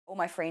All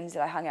my friends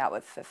that I hung out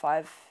with for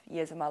 5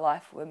 years of my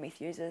life were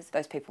meth users.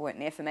 Those people weren't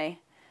there for me.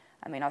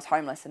 I mean, I was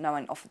homeless and no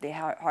one offered their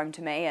home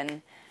to me,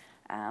 and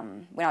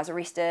when I was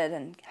arrested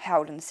and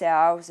held in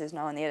cells, there's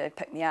no one there to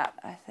pick me up.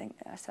 I think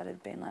I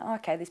started being like, oh,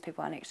 okay, these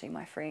people aren't actually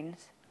my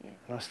friends. Yeah.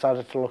 And I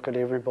started to look at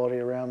everybody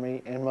around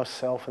me and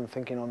myself and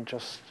thinking I'm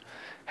just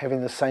having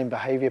the same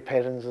behaviour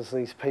patterns as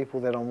these people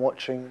that I'm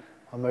watching.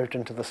 I moved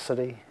into the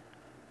city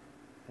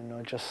and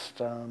I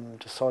just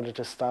decided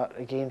to start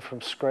again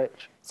from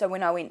scratch. So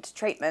when I went to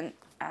treatment,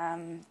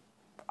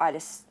 I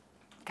just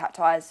cut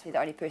ties. The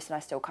only person I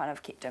still kind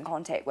of kept in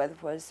contact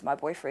with was my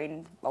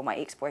boyfriend, well, my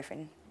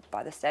ex-boyfriend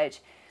by this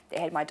stage, that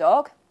had my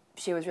dog.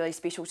 She was really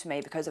special to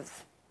me because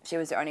she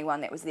was the only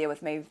one that was there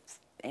with me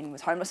and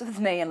was homeless with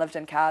me and lived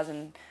in cars,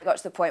 and it got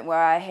to the point where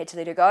I had to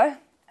let her go.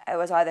 It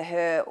was either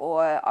her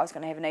or I was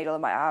going to have a needle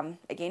in my arm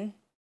again.